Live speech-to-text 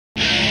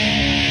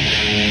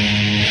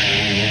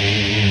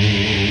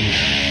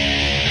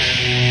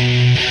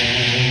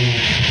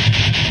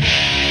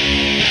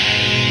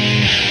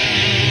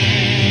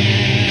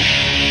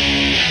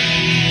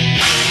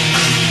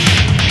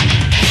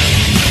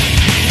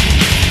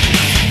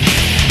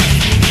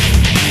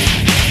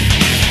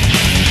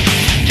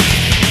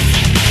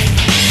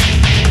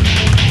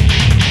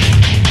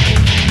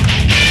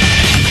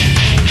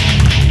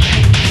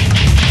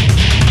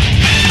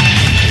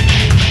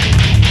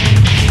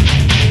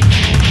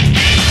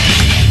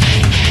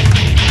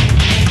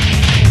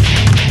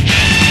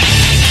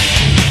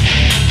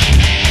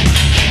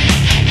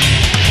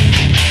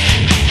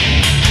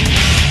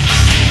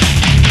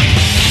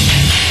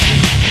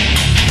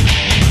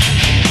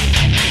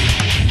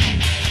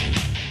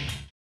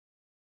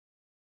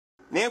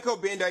Namco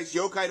Bandai's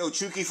Yōkai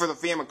Dōchūki for the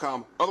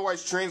Famicom,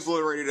 otherwise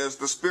transliterated as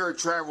The Spirit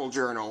Travel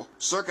Journal,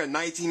 circa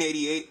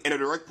 1988, and a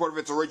direct port of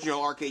its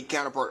original arcade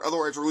counterpart,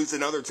 otherwise released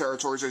in other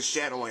territories as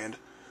Shadowland.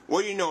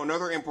 What do you know,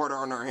 another importer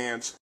on our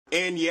hands.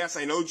 And yes,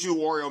 I know Jew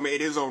Wario made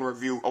his own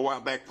review a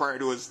while back prior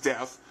to his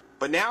death.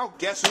 But now,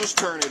 guess whose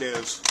turn it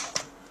is?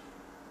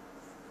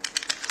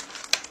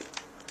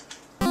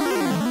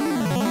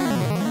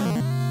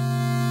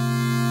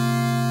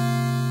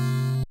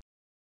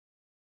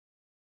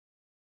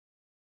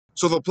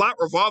 So the plot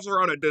revolves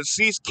around a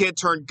deceased kid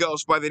turned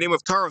ghost by the name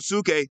of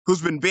Tarosuke,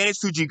 who's been banished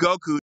to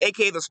Jigoku,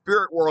 aka the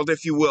spirit world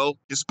if you will,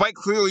 despite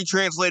clearly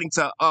translating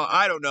to,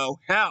 I don't know,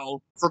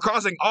 hell, for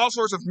causing all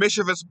sorts of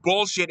mischievous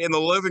bullshit in the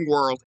living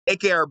world,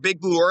 aka our big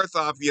blue earth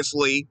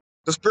obviously.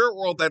 The spirit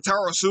world that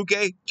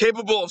Tarosuke,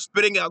 capable of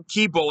spitting out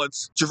key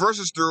bullets,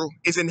 traverses through,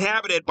 is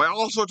inhabited by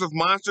all sorts of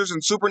monsters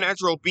and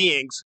supernatural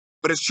beings.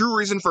 But his true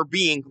reason for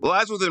being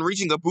lies within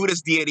reaching a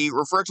Buddhist deity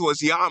referred to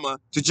as Yama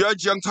to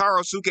judge young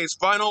Tarosuke's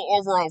final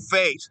overall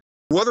fate.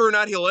 Whether or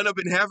not he'll end up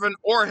in heaven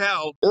or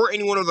hell, or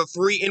any one of the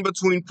three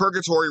in-between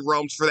purgatory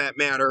realms for that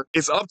matter,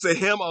 is up to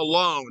him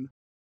alone.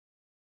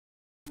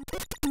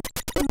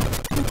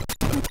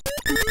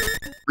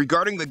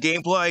 Regarding the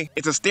gameplay,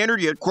 it's a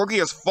standard yet quirky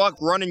as fuck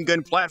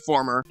run-and-gun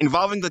platformer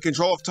involving the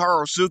control of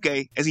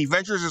Tarosuke as he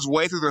ventures his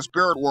way through the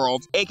spirit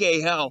world, aka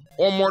hell,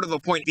 or more to the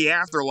point, the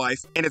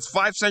afterlife, and its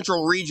 5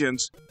 central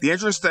regions: the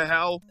entrance to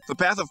hell, the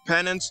path of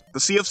penance, the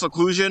sea of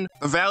seclusion,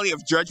 the valley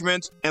of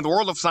judgment, and the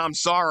world of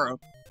samsara.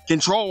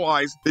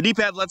 Control-wise, the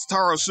D-pad lets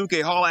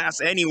Tarosuke haul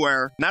ass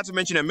anywhere, not to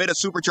mention emit a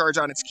supercharge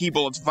on its key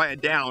bullets via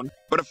down.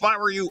 But if I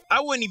were you,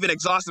 I wouldn't even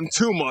exhaust him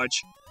too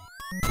much.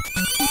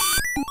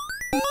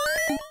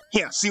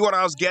 Yeah, see what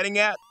I was getting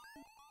at?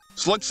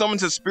 Slick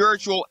summons his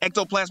spiritual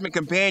ectoplasmic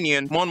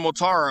companion,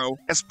 Momotaro,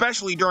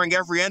 especially during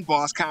every end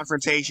boss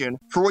confrontation,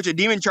 for which a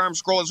demon charm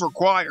scroll is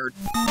required.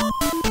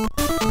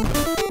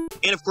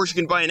 And of course you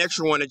can buy an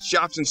extra one at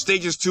shops in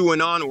stages 2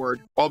 and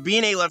onward, while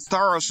B&A lets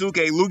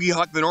Tarosuke loogie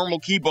huck the normal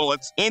key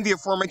bullets and the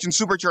aforementioned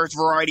supercharged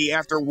variety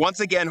after once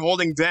again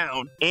holding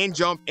down and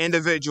jump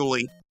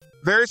individually.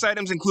 Various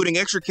items including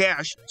extra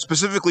cash,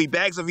 specifically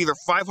bags of either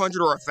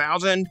 500 or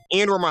 1,000,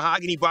 and/or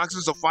mahogany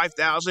boxes of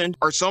 5,000,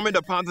 are summoned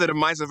upon the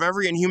demise of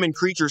every inhuman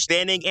creature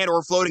standing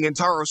and/or floating in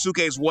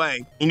Tarosuke's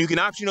way, and you can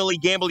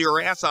optionally gamble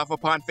your ass off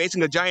upon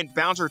facing a giant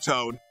bouncer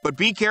toad. But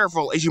be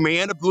careful, as you may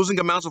end up losing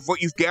amounts of what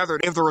you've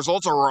gathered if the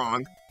results are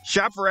wrong.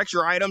 Shop for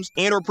extra items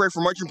and/or pray for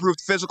much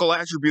improved physical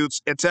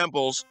attributes at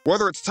temples,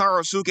 whether it's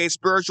Tarosuke's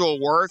spiritual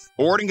worth,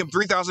 awarding him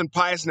 3,000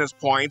 piousness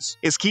points,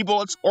 his key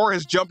bullets, or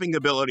his jumping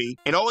ability.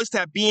 And always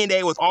tap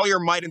B&A with all your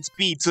might and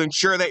speed to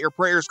ensure that your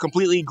prayer is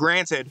completely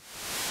granted.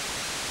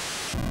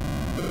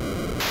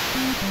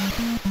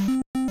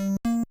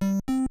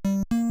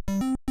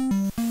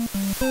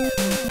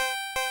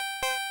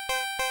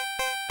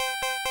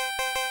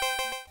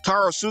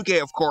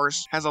 Tarosuke, of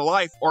course, has a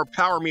life or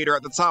power meter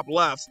at the top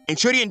left, and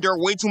should he endure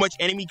way too much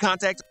enemy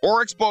contact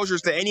or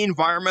exposures to any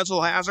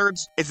environmental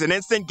hazards, it's an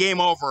instant game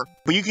over.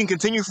 But you can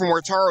continue from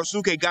where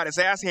Tarosuke got his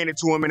ass handed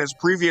to him in his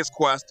previous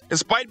quest,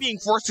 despite being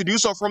forced to do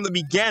so from the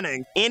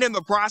beginning, and in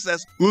the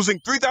process, losing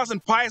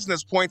 3,000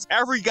 piousness points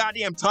every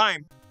goddamn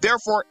time.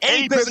 Therefore,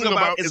 any pissing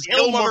about is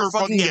ill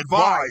motherfucking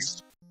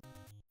advised.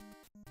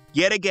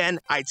 Yet again,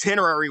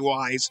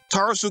 itinerary-wise,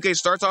 Tarosuke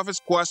starts off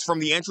his quest from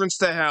the entrance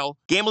to hell,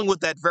 gambling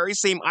with that very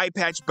same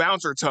eye-patch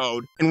bouncer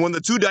toad, and when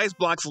the 2 dice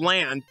blocks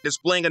land,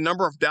 displaying a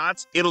number of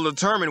dots, it'll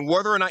determine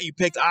whether or not you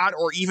picked odd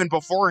or even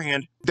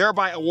beforehand,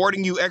 thereby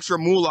awarding you extra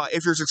moolah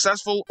if you're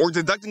successful, or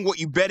deducting what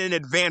you bet in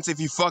advance if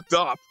you fucked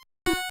up.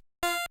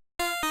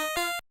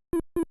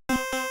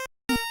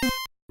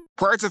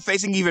 Prior to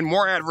facing even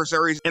more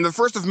adversaries, and the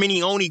first of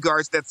many Oni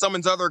guards that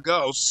summons other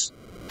ghosts.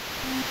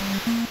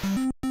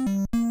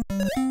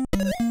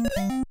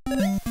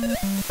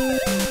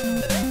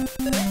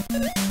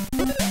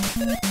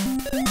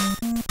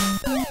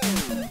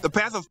 The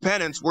Path of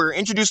Penance, we're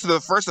introduced to the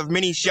first of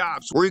many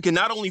shops, where you can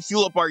not only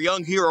fuel up our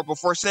young hero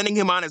before sending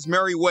him on his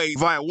merry way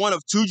via one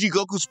of 2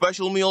 Jigoku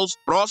special meals,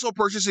 but also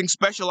purchasing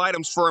special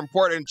items for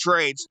important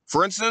trades.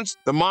 For instance,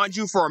 the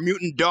manju for a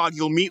mutant dog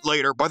you'll meet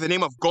later by the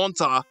name of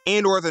Gonta,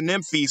 and/or the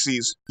nymph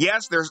feces.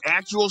 Yes, there's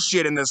actual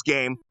shit in this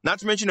game, not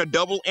to mention a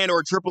double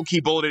and/or triple key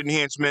bullet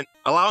enhancement,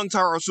 allowing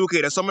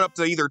Tarosuke to summon up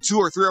to either 2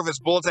 or 3 of his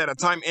bullets at a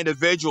time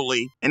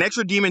individually, an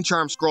extra demon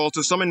charm scroll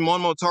to summon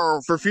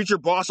Momotaro for future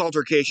boss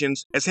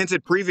altercations, as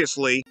hinted previously,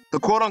 the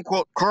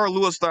quote-unquote Carl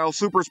Lewis-style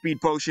super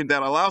speed potion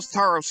that allows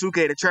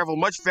Tarosuke to travel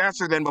much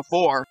faster than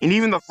before, and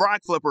even the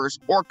frog flippers,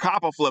 or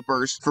kappa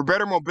flippers, for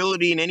better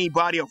mobility in any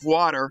body of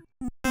water.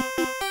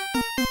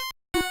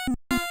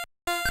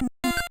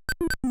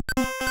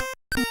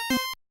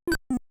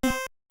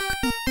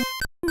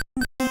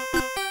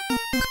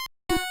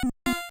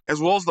 As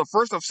well as the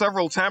first of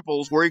several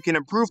temples where you can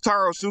improve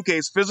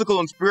Tarosuke's physical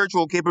and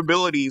spiritual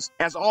capabilities,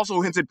 as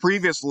also hinted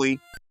previously.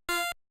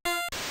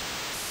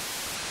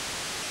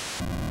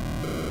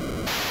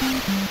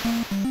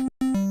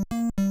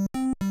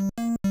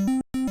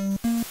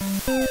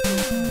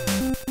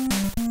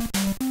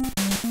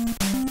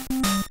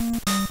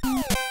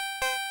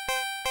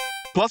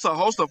 plus a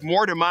host of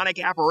more demonic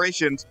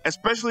apparitions,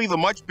 especially the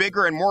much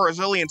bigger and more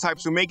resilient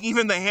types who make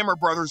even the Hammer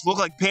Brothers look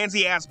like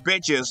pansy-ass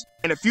bitches,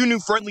 and a few new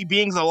friendly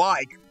beings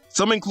alike,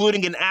 some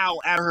including an owl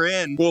at her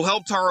inn, who will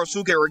help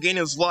Tarosuke regain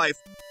his life.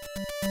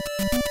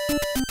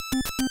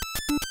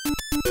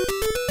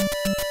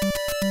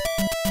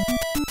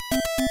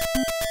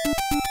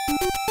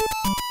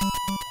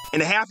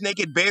 And a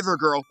half-naked bather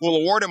girl will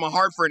award him a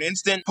heart for an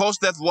instant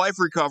post-death life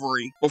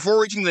recovery, before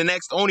reaching the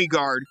next Oni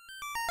guard.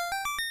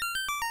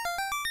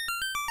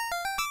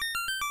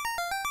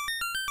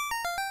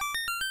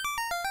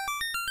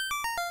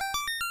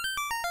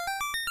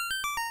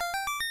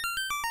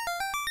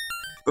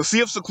 The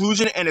Sea of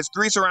Seclusion and its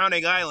 3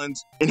 surrounding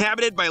islands,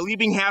 inhabited by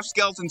leaping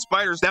half-skeleton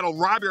spiders that'll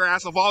rob your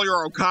ass of all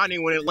your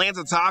Okani when it lands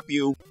atop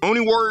you, Oni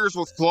warriors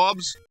with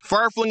clubs,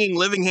 fire-flinging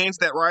living hands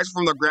that rise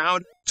from the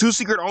ground, 2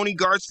 secret Oni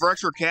guards for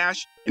extra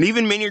cash, and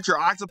even miniature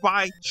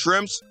octopi,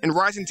 shrimps, and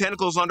rising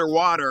tentacles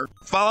underwater,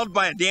 followed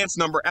by a dance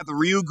number at the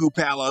Ryugu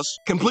Palace,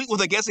 complete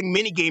with a guessing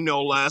minigame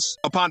no less,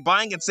 upon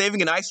buying and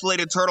saving an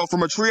isolated turtle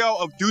from a trio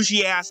of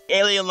douchey-ass,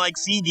 alien-like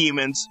sea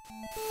demons,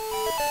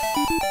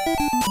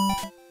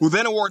 who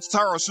then awards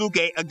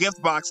Tarosuke a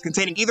gift box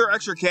containing either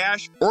extra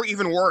cash, or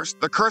even worse,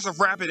 the curse of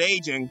rapid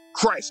aging.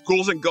 Christ,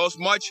 ghouls and ghosts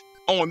much?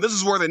 Oh, and this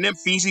is where the nymph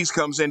feces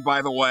comes in,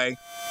 by the way.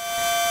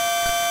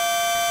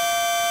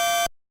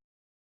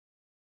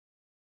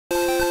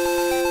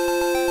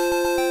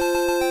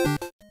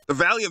 The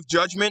Valley of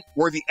Judgment,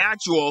 where the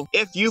actual,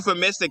 if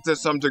euphemistic to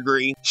some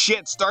degree,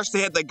 shit starts to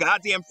hit the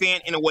goddamn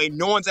fan in a way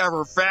no one's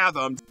ever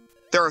fathomed.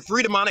 There are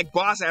 3 demonic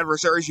boss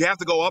adversaries you have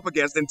to go up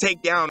against and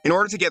take down in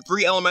order to get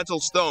 3 elemental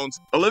stones,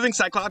 a living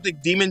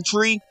cycloptic demon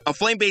tree, a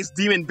flame-based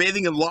demon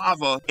bathing in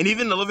lava, and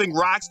even a living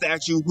rock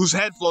statue whose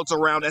head floats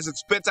around as it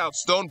spits out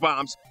stone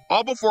bombs,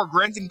 all before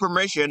granting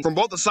permission from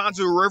both the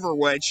Sanzu River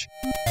Witch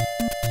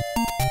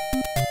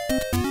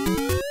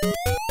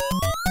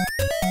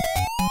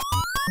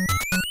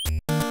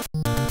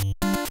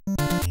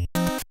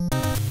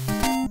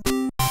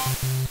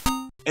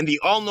and the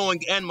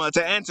all-knowing Enma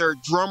to enter,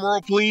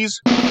 drumroll please,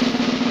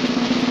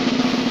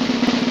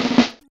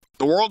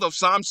 the world of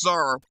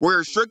Samsara, where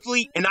you're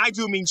strictly, and I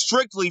do mean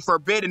strictly,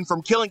 forbidden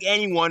from killing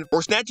anyone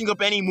or snatching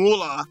up any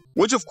moolah,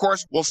 which of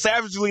course will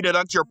savagely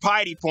deduct your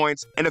piety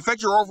points and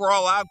affect your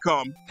overall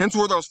outcome, hence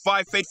where those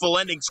 5 fateful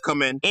endings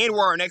come in, and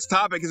where our next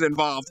topic is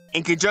involved,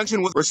 in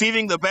conjunction with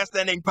receiving the best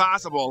ending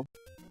possible.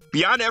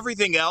 Beyond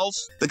everything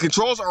else, the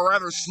controls are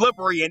rather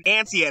slippery and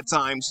antsy at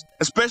times,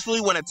 especially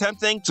when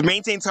attempting to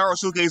maintain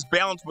Tarosuke's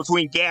balance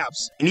between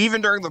gaps, and even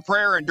during the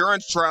prayer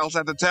endurance trials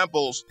at the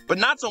temples, but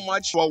not so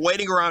much while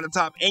waiting around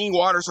atop any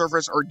water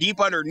surface or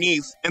deep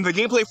underneath, and the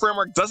gameplay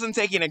framework doesn't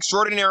take an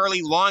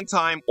extraordinarily long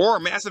time or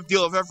a massive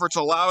deal of effort to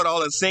allow it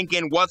all to sink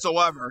in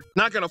whatsoever.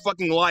 Not gonna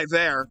fucking lie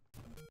there.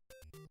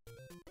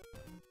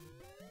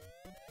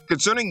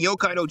 Concerning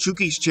Yōkai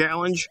Dōchūki's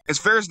challenge, as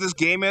fair as this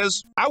game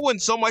is, I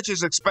wouldn't so much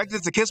as expect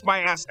it to kiss my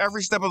ass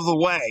every step of the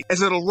way,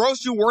 as it'll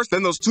roast you worse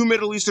than those 2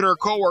 Middle Easterner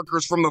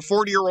co-workers from the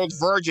 40-year-old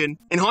Virgin,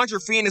 and haunt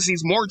your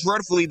fantasies more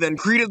dreadfully than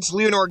Credence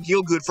Leonore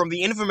Gielgud from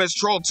the infamous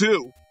Troll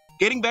 2.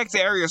 Getting back to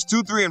areas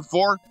 2, 3, and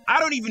 4, I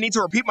don't even need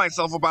to repeat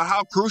myself about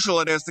how crucial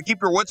it is to keep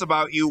your wits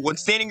about you when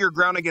standing your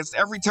ground against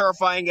every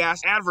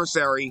terrifying-ass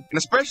adversary, and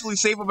especially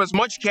save up as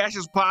much cash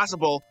as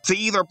possible to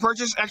either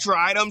purchase extra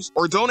items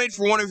or donate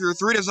for one of your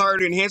 3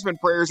 desired enhancement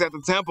prayers at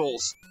the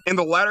temples. In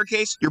the latter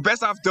case, you're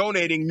best off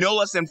donating no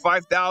less than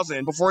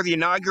 5,000 before the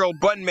inaugural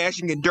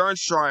button-mashing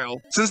endurance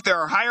trial, since there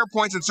are higher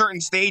points in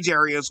certain stage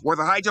areas where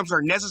the high jumps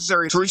are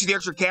necessary to reach the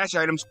extra cash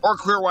items or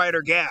clear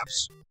wider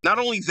gaps. Not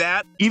only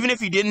that, even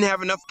if you didn't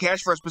have enough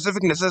cash for a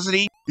specific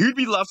necessity, you'd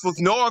be left with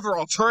no other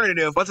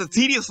alternative but to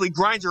tediously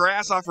grind your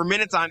ass off for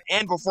minutes on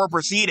end before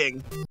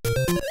proceeding.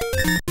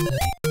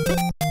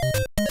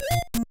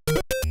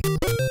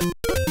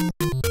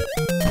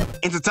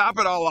 And to top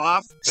it all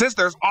off, since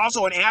there's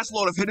also an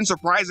assload of hidden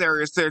surprise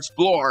areas to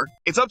explore,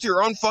 it's up to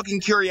your own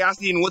fucking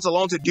curiosity and wits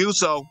alone to do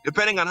so,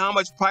 depending on how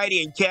much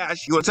piety and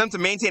cash you attempt to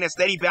maintain a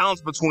steady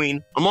balance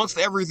between, amongst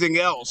everything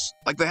else,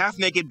 like the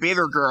half-naked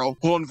bather girl,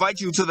 who'll invite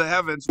you to the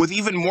heavens with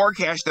even more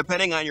cash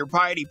depending on your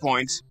piety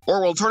points,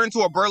 or will turn into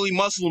a burly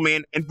muscle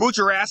man and boot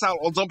your ass out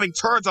while dumping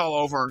turds all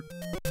over.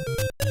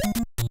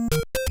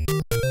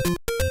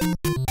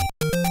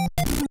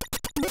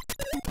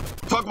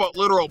 Talk about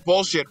literal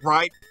bullshit,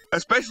 right?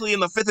 Especially in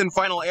the 5th and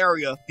final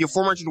area, the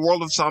aforementioned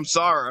world of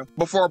Samsara,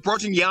 before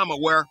approaching Yama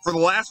where, for the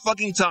last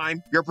fucking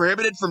time, you're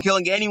prohibited from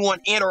killing anyone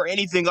and or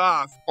anything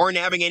off, or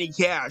nabbing any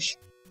cash.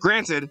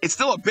 Granted, it's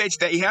still a bitch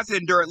that you have to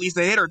endure at least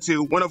a hit or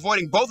two when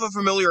avoiding both the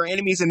familiar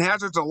enemies and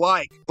hazards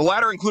alike, the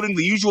latter including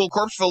the usual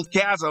corpse-filled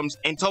chasms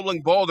and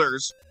tumbling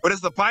boulders. But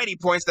it's the piety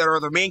points that are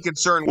the main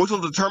concern, which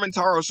will determine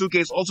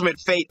Tarosuke's ultimate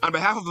fate on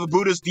behalf of the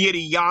Buddhist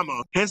deity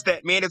Yama, hence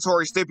that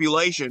mandatory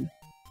stipulation.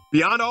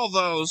 Beyond all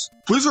those,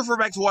 please refer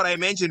back to what I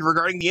mentioned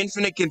regarding the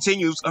infinite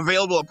continues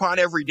available upon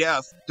every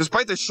death,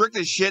 despite the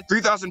strictest shit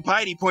 3,000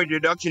 piety point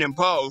deduction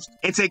imposed,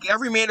 and take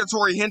every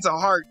mandatory hint to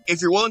heart if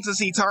you're willing to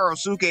see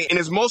Tarosuke in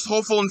his most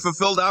hopeful and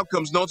fulfilled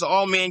outcomes known to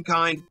all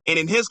mankind, and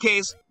in his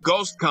case,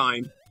 ghost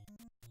kind.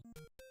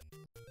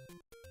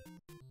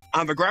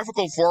 On the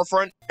graphical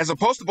forefront, as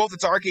opposed to both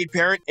its arcade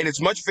parent and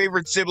its much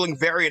favored sibling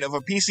variant of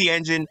a PC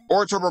Engine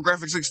or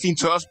TurboGrafx-16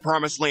 to us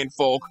Promised Land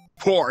folk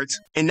port,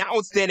 and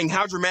notwithstanding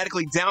how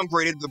dramatically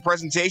downgraded the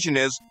presentation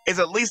is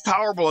at least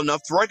tolerable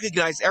enough to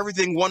recognize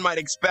everything one might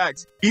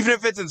expect, even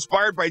if it's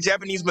inspired by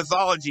Japanese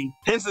mythology,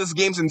 hence this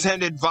game's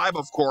intended vibe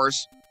of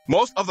course.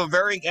 Most of the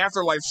varying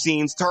afterlife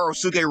scenes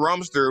Taro-suke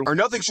roams through are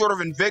nothing short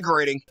of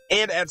invigorating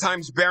and at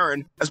times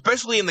barren,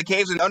 especially in the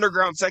caves and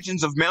underground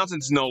sections of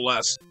mountains no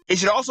less. It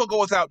should also go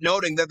without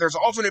noting that there's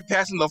alternate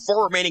paths in the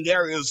 4 remaining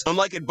areas,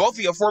 unlike in both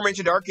the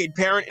aforementioned arcade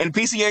parent and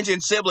PC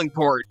Engine sibling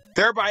port,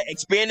 thereby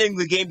expanding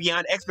the game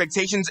beyond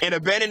expectations and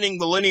abandoning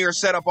the linear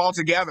setup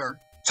altogether.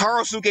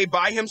 Taro-suke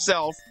by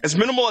himself, as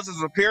minimal as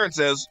his appearance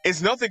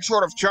is nothing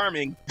short of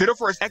charming, ditto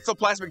for his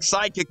ectoplasmic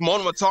sidekick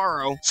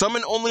Monomataro,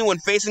 summoned only when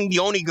facing the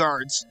Oni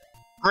guards.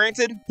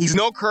 Granted, he's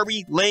no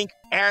Kirby, Link,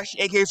 Ash,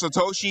 aka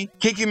Satoshi,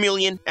 Kid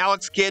Chameleon,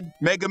 Alex Kidd,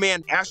 Mega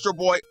Man, Astro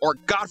Boy, or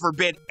God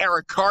forbid,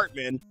 Eric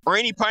Cartman, or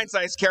any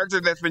pint-sized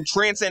character that's been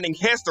transcending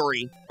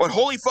history, but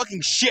holy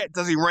fucking shit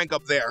does he rank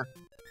up there.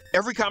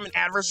 Every common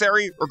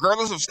adversary,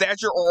 regardless of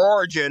stature or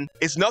origin,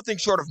 is nothing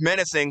short of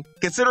menacing,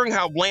 considering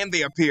how bland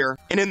they appear.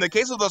 And in the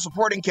case of the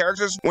supporting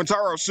characters, when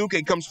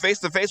Taro-suke comes face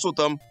to face with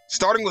them,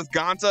 starting with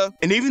Ganta,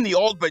 and even the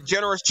old but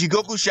generous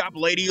Jigoku shop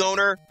lady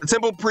owner, the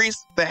temple priest,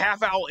 the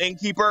half-owl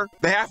innkeeper,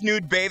 the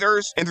half-nude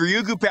bathers, and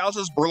Ryugu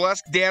Palace's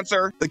burlesque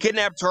dancer, the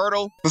kidnapped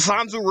turtle, the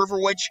Sanzu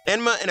River Witch,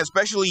 Enma, and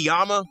especially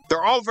Yama,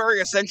 they're all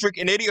very eccentric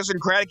and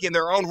idiosyncratic in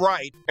their own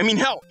right. I mean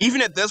hell,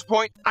 even at this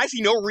point, I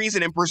see no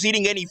reason in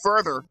proceeding any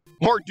further.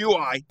 Or do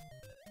I?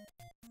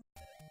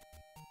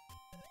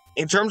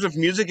 In terms of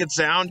music and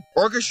sound,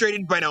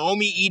 orchestrated by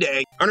Naomi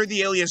Ide under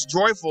the alias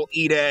Joyful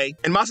Ide,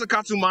 and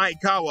Masakatsu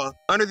Maekawa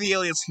under the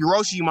alias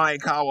Hiroshi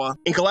Maekawa,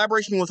 in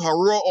collaboration with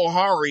Haruo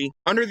Ohari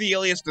under the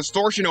alias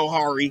Distortion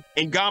Ohari,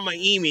 and Gamma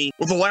Imi,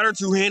 with the latter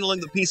two handling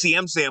the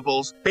PCM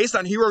samples, based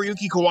on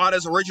Hiroyuki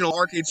Kawada's original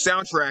arcade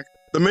soundtrack.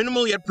 The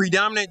minimal yet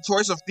predominant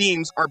choice of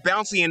themes are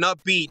bouncy and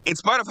upbeat, in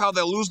spite of how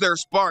they'll lose their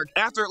spark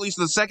after at least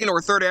the second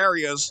or third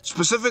areas,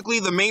 specifically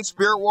the main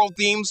Spirit World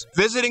themes,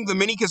 visiting the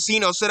mini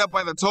casino set up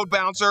by the Toad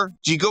Bouncer,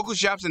 Jigoku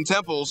shops and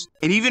temples,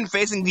 and even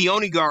facing the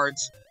Oni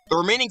guards. The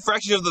remaining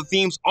fraction of the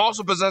themes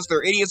also possess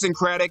their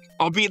idiosyncratic,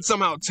 albeit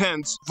somehow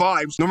tense,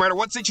 vibes, no matter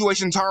what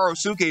situation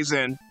Taro-suke's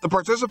in. The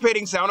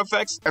participating sound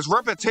effects, as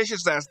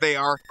repetitious as they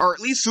are at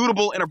least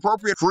suitable and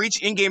appropriate for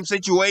each in-game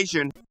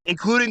situation,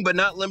 including but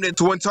not limited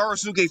to when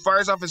Taro-suke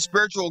fires off his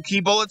spiritual ki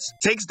bullets,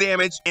 takes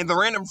damage, and the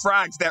random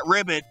frags that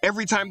ribbit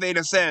every time they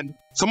descend,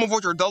 some of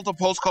which are Delta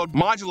postcode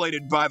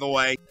modulated, by the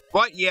way.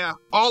 But yeah,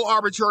 all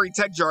arbitrary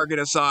tech jargon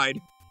aside.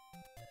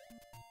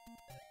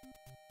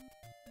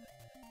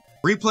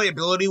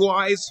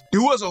 Replayability-wise,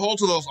 due as a whole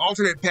to those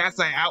alternate paths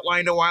I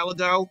outlined a while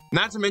ago,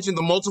 not to mention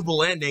the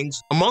multiple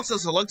endings, amongst a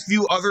select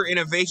few other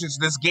innovations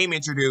this game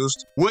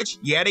introduced, which,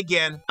 yet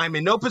again, I'm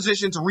in no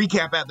position to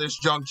recap at this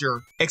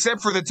juncture,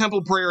 except for the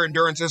Temple Prayer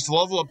endurances to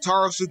level up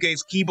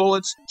Taro-suke's ki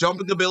bullets,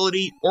 jumping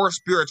ability, or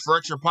spirits for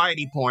extra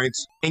piety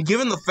points, and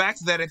given the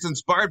fact that it's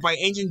inspired by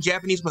ancient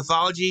Japanese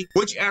mythology,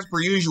 which, as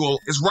per usual,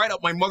 is right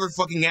up my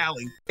motherfucking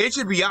alley, it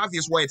should be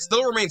obvious why it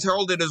still remains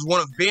heralded as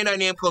one of Bandai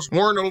Namco's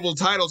more notable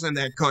titles in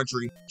that country.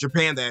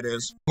 Japan, that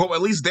is. Well,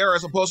 at least there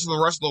as opposed to the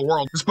rest of the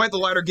world, despite the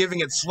latter giving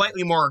it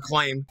slightly more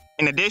acclaim.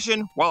 In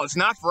addition, while it's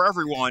not for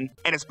everyone,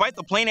 and despite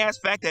the plain-ass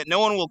fact that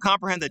no one will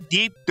comprehend the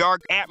deep,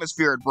 dark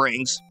atmosphere it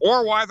brings,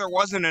 or why there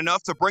wasn't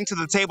enough to bring to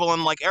the table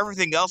unlike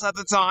everything else at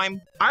the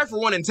time, I for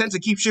one intend to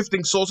keep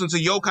shifting souls into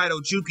Yōkai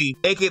Dōchūki,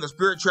 aka the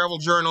Spirit Travel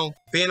Journal,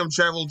 Phantom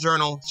Travel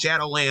Journal,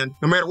 Shadowland,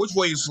 no matter which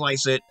way you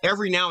slice it,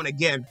 every now and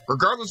again,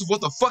 regardless of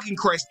what the fucking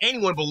Christ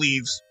anyone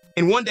believes.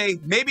 And one day,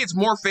 maybe it's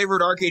more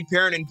favored arcade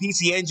parent and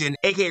PC Engine,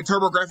 aka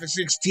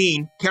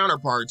TurboGrafx-16,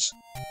 counterparts.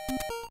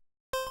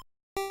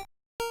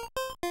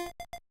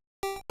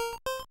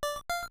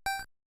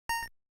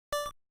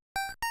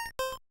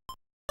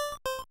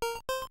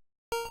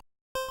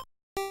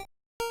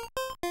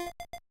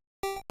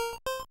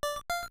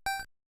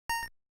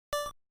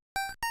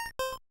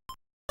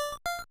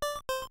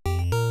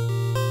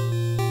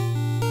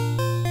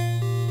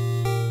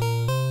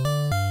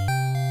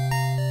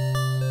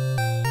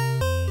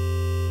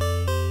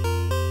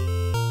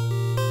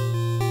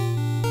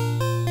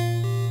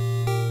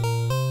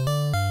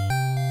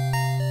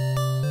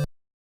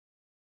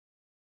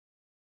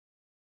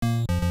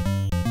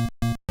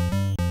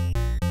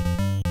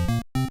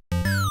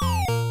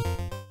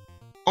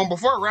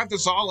 Before I wrap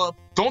this all up,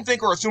 don't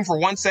think or assume for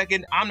 1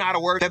 second I'm not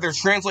aware that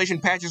there's translation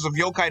patches of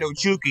Yōkai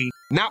Dōchūki,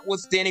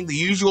 notwithstanding the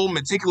usual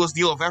meticulous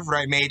deal of effort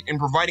I made in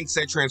providing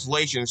said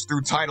translations,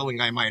 through titling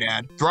I might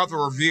add, throughout the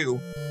review.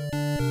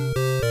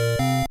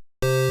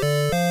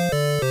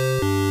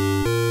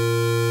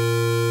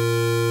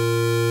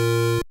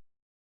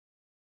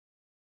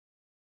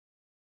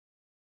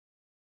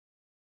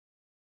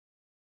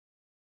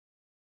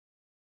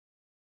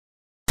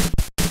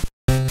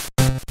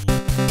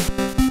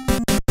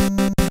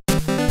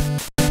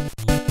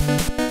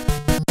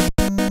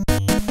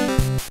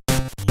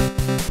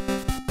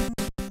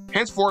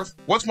 Henceforth,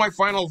 what's my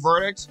final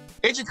verdict?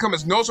 It should come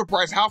as no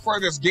surprise how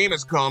far this game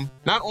has come,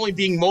 not only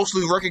being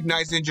mostly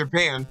recognized in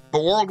Japan,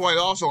 but worldwide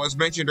also as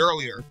mentioned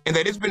earlier, and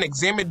that it's been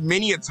examined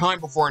many a time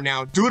before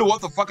now due to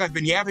what the fuck I've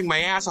been yapping my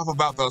ass off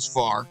about thus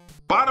far.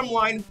 Bottom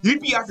line, you'd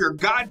be off your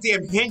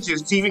goddamn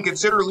hinges to even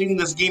consider leaving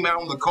this game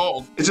out in the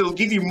cold, as it'll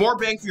give you more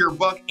bang for your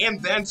buck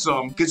and then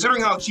some,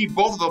 considering how cheap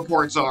both of the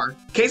ports are.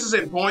 Cases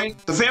in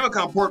point, the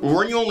Famicom port will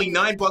run you only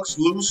 $9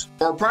 loose,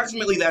 or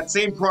approximately that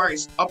same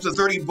price, up to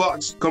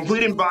 $30,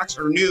 complete in box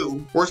or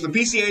new, whereas the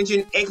PC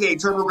Engine, aka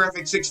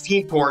TurboGrafx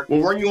 16 port,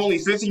 will run you only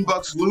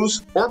 $15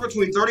 loose, or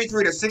between $33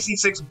 to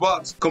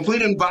 $66,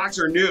 complete in box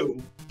or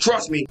new.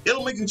 Trust me,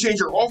 it'll make you change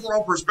your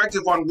overall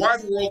perspective on why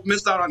the world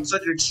missed out on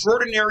such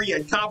extraordinary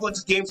and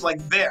complex games like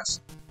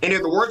this. And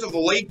in the words of the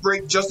late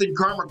great Justin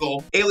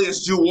Carmichael,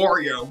 alias Jew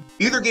Wario,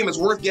 either game is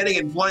worth getting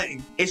and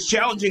playing. It's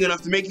challenging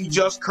enough to make you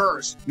just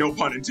curse, no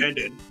pun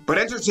intended, but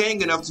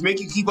entertaining enough to make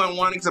you keep on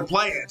wanting to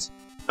play it.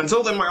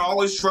 Until then, my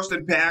always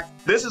trusted pack,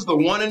 this is the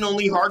one and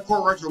only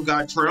Hardcore Retro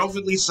God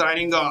triumphantly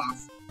signing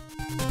off.